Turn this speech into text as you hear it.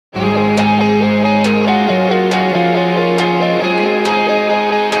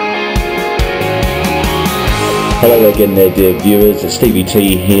Hello again there, dear viewers. Stevie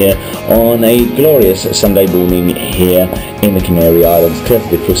T here on a glorious Sunday morning here in the Canary Islands.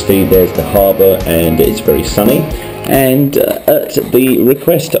 Clifford Christie, there's the harbour and it's very sunny. And at the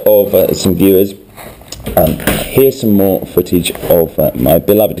request of some viewers, here's some more footage of my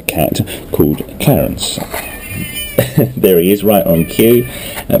beloved cat called Clarence. There he is, right on cue,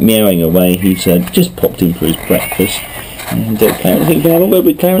 meowing away. He's just popped in for his breakfast. And Clarence, you can have a word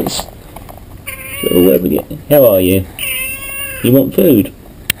with Clarence? How are you? You want food?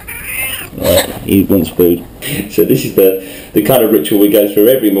 Right, he wants food. So this is the kind of ritual we go through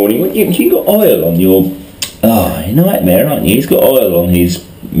every morning. You got oil on your... Oh, nightmare, aren't you? He's got oil on his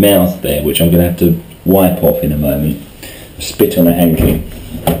mouth there, which I'm going to have to wipe off in a moment. Spit on a hanky.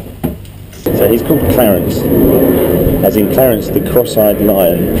 So he's called Clarence, as in Clarence the cross-eyed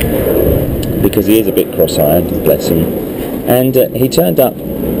lion, because he is a bit cross-eyed, bless him. And he turned up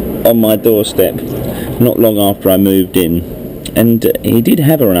on my doorstep not long after I moved in, and he did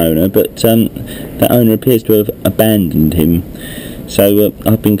have an owner, but that owner appears to have abandoned him, so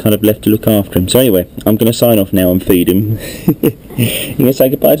I've been kind of left to look after him. So anyway, I'm going to sign off now and feed him. You going to say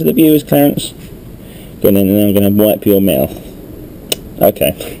goodbye to the viewers, Clarence? Go on, and then I'm going to wipe your mouth.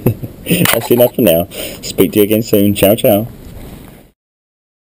 Okay. That's enough for now. Speak to you again soon. Ciao, ciao.